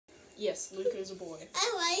Yes, Luca is a boy.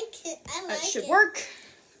 I like it. That should work.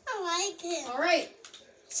 I like it. All right.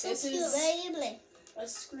 So This cute. is Baby. a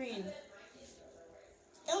screen.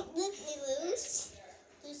 Don't let me loose.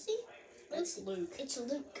 Lucy? It's Luke. It's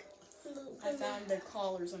Luke. Luke. I found their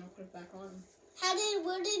collars and I put it back on them.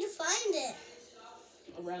 Where did you find it?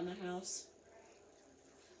 Around the house.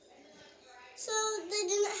 So they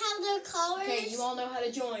didn't have their collars? Okay, you all know how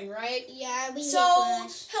to join, right? Yeah, we So,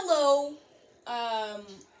 hello.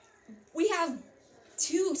 We have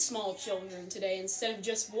 2 small children today instead of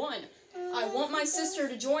just 1. I want my sister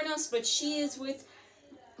to join us, but she is with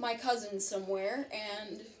my cousin somewhere,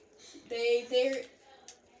 and they're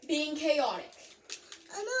being chaotic.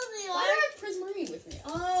 I know they Why are. do I have Prismarine with me?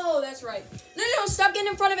 Oh, that's right. No, stop getting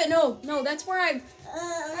in front of it. No, that's where I've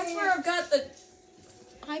got the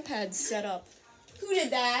iPad set up. Who did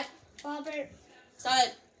that? Robert, Stop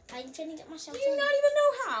it. I'm trying to get myself Do you not even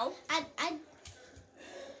know how?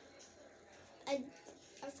 I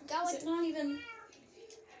forgot Is what it not even...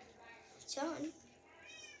 it's on.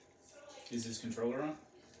 Is this controller on?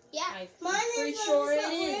 Yeah, I'm mine pretty is sure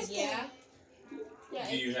not it is, working. yeah. Yeah.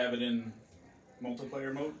 Do you have it in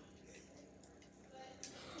multiplayer mode?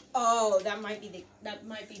 Oh, that might be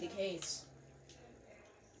the case.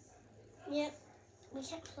 Yep, we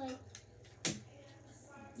can't play.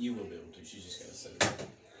 You will be able to. She's just gotta set it up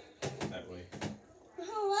that way.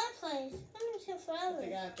 How will I play? I'm gonna take I forever.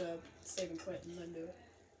 think I have to save and quit and then do it.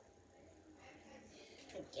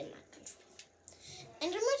 Get my control.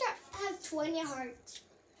 Endermen have 20 hearts.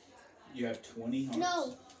 You have 20 hearts?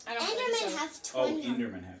 No, I don't think Endermen so. have Oh, 20 hearts.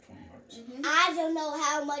 Endermen have 20 hearts. Mhm. I don't know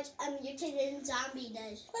how much a mutated zombie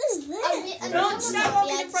does. What is this? Don't stop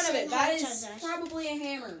walking in Yeah, front of it. same That hearts is as us. probably a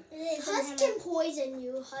hammer. Husk can poison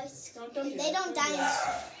you. Husk. Don't do They that. don't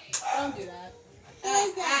die. Don't do that. What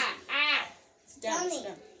is that? It's down, it's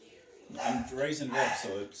Dummy. down. I'm raising it up so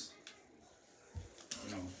it's,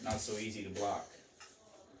 not so easy to block.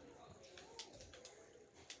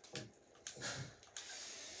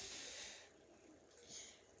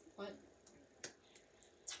 What?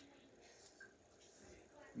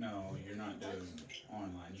 No, you're not doing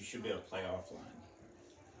online. You should be able to play offline.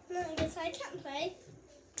 No, I guess I can't play.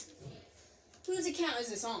 Whose account is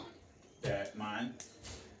this on? That mine?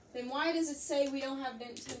 Then why does it say we don't have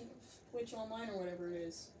Nintendo Switch Online or whatever it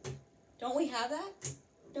is? Don't we have that?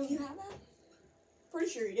 Don't you have that?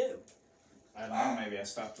 Pretty sure you do. I don't know. Maybe I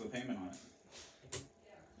stopped the payment on it.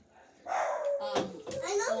 I know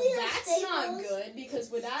Well, these are that's not staples. good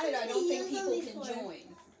because without it, I don't think people can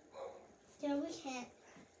join. Yeah, we can't.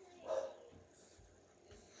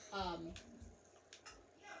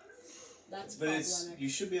 That's But problematic. you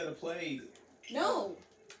should be able to play No,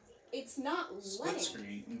 it's not split letting.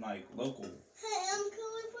 screen, like local. Hey, can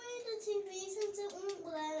we play the TV since it won't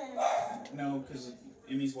let us? No, because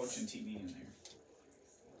Emmy's watching TV in there.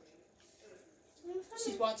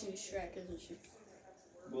 She's watching Shrek, isn't she?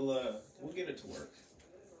 We'll get it to work.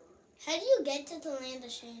 How do you get to the land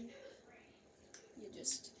of shame? You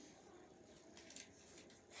just...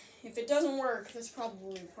 If it doesn't work, that's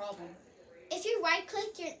probably a problem. If you right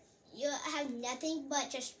click, you have nothing but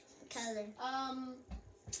just color. I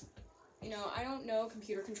don't know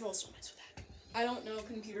computer controls. Don't mess with that. I don't know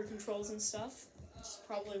computer controls and stuff. Which is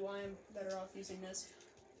probably why I'm better off using this.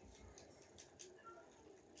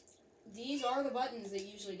 These are the buttons that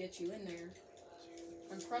usually get you in there.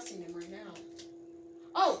 I'm pressing them right now.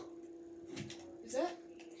 Oh! Is that?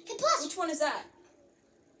 Hey, plus! Which one is that?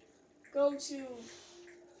 Go to...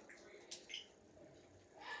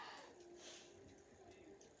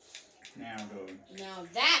 Now go. Now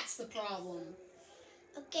that's the problem.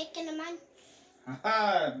 Okay, can I mind?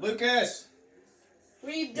 Haha, Lucas!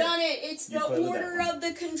 We've done it. It's You the play with order that one. of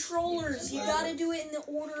the controllers. You gotta do it in the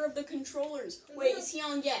order of the controllers. Wait, is he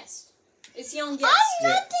on guest? Is he on guest? I'm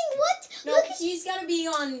Yeah. nothing. What? No, Look at he's gotta be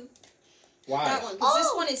on Why? that one, because this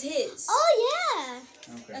Oh. one is his. Oh yeah.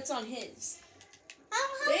 Okay. That's on his. I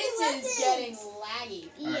don't have This any is weapons. getting laggy.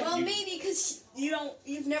 Alright, Well, you- maybe because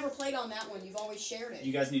you've never played on that one. You've always shared it.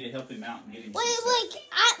 You guys need to help him out and get him Wait, some stuff. like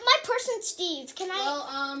my person's Steve. Can I?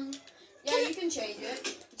 Well, yeah, you can change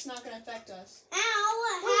it. It's not gonna affect us.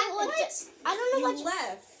 Ow! Wait, what? I don't know You what.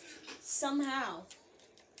 left somehow.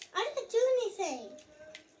 I didn't do anything.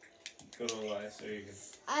 Go to Elias. There you go.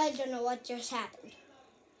 I don't know what just happened.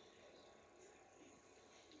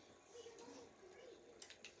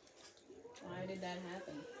 Why did that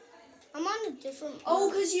happen? I'm on a different. Oh,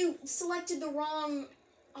 because you selected the wrong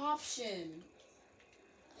option.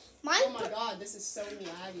 Mine. Oh my god, this is so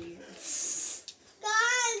laggy.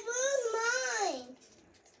 Guys, where's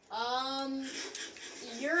mine?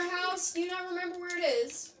 Your house, do you not remember where it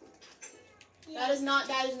is? That is not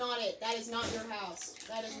it. That is not your house.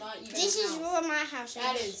 That is not even This a is house. where my house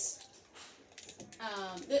That is. is.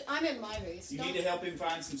 I'm in my base. You Don't- need to help him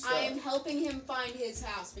find some stuff. I am helping him find his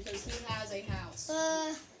house because he has a house.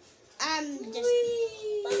 I'm just.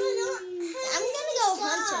 I'm gonna go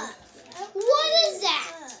hunting. What is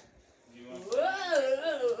that? You want-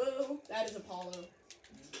 Whoa! That is Apollo.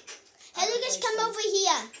 Hey, Lucas, come over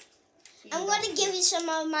here. He's I'm about gonna give you some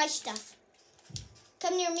of my stuff.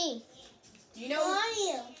 Come near me. Do you know? are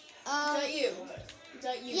you? Is that you? Is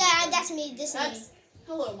that you? Yeah, that's me. This is me. That's.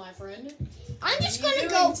 Hello, my friend. I'm just What are you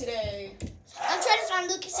gonna doing go. today? I'm trying to find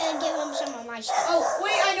Lucas and give him some of my stuff. Oh,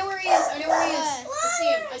 wait! I know where he is. I know where he is. I see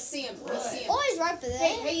him. I see him. I see him. Oh, he's right there.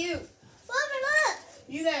 Hey, you! Look.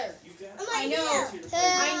 You there? You got I'm I right know. here.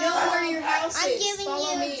 I know where your house I'm is. giving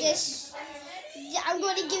Follow you me. this. Yeah, I'm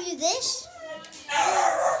going to give you this.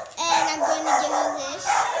 And I'm going to give you this.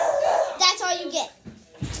 That's all you get.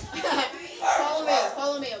 Follow me.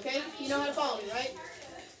 Follow me. Okay? You know how to follow me, right?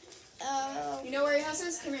 You know where your house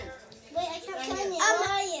is? Come here. Wait, I can't Right find here. you. Where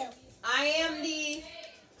are you? I am the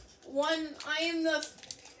one. I am the.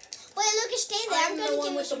 Wait, Lucas, stay there. I'm I'm going the to one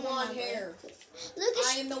give you with the some of blonde my bread. hair. Lucas,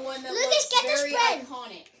 I am the one that Lucas, looks get this very bread.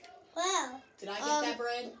 iconic. wow. Did I get that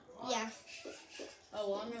bread? Yeah. Oh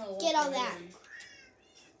well, I'm gonna Get walk all that. around.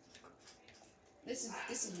 This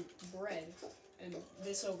is bread, and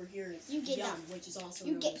this over here is You get yum, that. which is also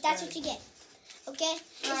You known get. as That's bread. what you get. Okay.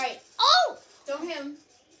 All right, Oh! don't him.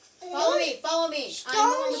 Follow me. Follow me. I'm the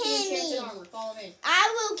one with the Don't hit enchanted me. armor. Follow me.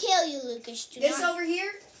 I will kill you, Lucas. Do This not. over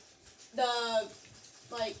here, the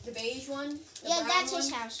beige one. The Yeah, brown that's one,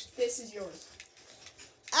 his house. This is yours.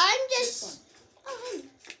 I'm This just. one.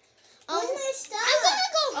 my stuff? I'm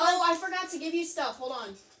gonna go. Oh, I forgot to give you stuff. Hold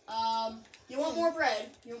on. You want more bread?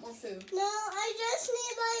 You want more food? No, I just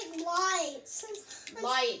need like lights.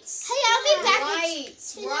 Lights. Hey, I'll be back.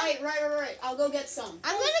 Lights. Right. I'll go get some.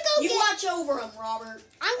 I'm gonna go You get. watch over him, Robert.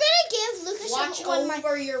 I'm gonna give Lucas Watch some one of my.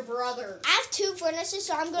 over your brother. I have 2 furnaces,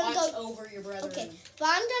 so I'm gonna Watch go. over your brother. Okay, but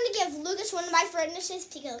I'm gonna give Lucas one of my furnaces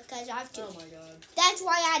to go because I have 2. Oh my god. That's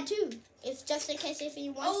why I had 2. If just in case if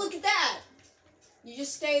you want. Oh, look at that. You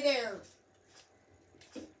just stay there.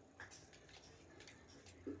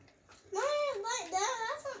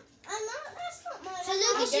 That's not my. So I'm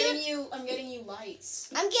Lucas, I'm getting you lights.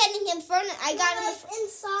 I'm getting him furnace. I got him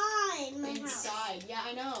inside Inside. Yeah,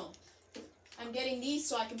 I know. I'm getting these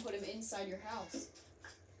so I can put them inside your house.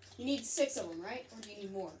 You need 6 of them, right? Or do you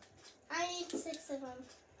need more? I need 6 of them.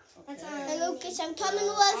 Okay. Hey Lucas, I'm coming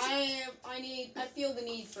Well, with. I feel the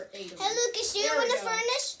need for 8 of them. Hey Lucas, you There want we a go.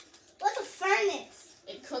 furnace? What's a furnace?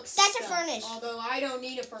 It cooks That's a stuff. furnace. Although I don't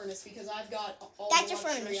need a furnace because I've got all That's the a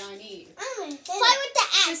luxury furnace. I need. Fight with the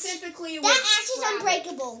axe. Specifically with That axe is scrap.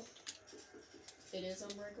 unbreakable. It is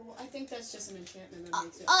unbreakable. I think that's just an enchantment that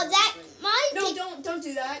makes it. Oh, that unbreakable. my. No, don't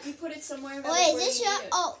do that. You put it somewhere. That Wait, is where this you your? need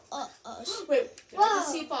it. Oh. Wait, did I just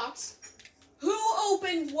Whoa. see Fox? Who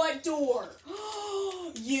opened what door?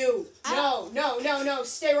 You. No.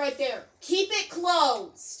 Stay right there. Keep it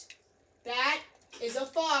closed. That is a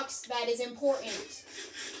fox. That is important.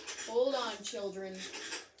 Hold on, children.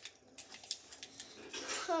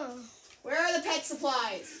 Huh. Where are the pet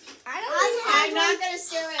supplies? I I'm not gonna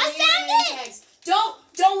stare at I any found name it! tags. Don't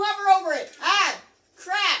hover over it. Ah,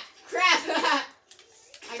 crap.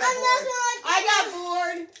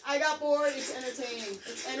 I got bored. It's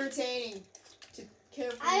entertaining to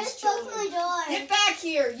care for these children. door. Get back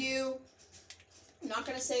here, you. I'm not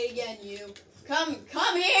gonna say it again, you. Come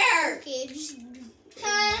here. Okay, just.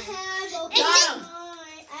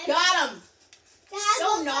 Got him.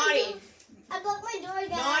 So naughty. I broke my door,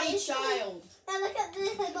 guys. Naughty child. Now look at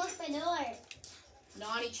this. I broke my door.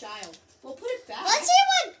 Naughty child. Well, put it back. Let's see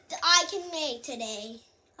what I can make today.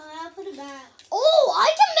 I'll put it back. Oh,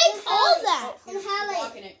 I can make all that. Oh, you're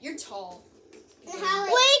blocking it. You're tall. Wait,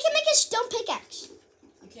 I can make a stone pickaxe.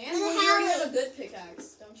 You can? Well, you already have a good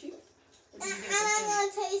pickaxe, don't you? Or do you get a good thing?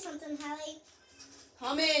 to tell you something, Hallie.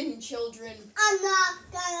 Come in, children. I'm not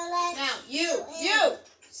gonna let Now, you,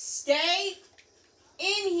 stay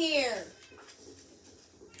in here.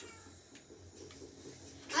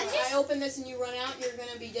 I open this and you run out, you're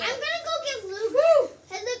gonna be dead. I'm gonna go give Luke.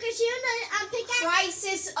 Hey, Lucas, you know pickaxe?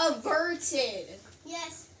 Crisis averted.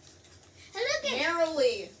 Yes. Hey, Lucas.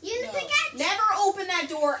 Narrowly. You No. pickaxe? Never open that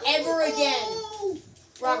door ever again. Oh.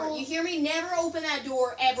 Robert, you hear me? Never open that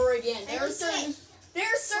door ever again. There are certain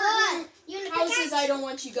You houses I don't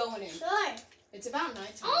want you going in. Sure. It's about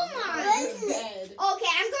nighttime. Oh my. I'm going to bed. Okay,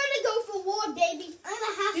 I'm gonna go for war, baby. I'm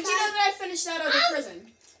gonna have Did you know that I finished that other prison?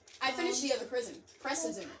 I finished the other prison. Press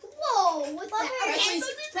is in it. Whoa, what's that?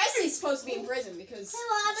 Presley's supposed to be in prison because She's Hey,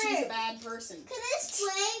 Robert. she's a bad person. Could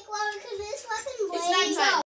this weapon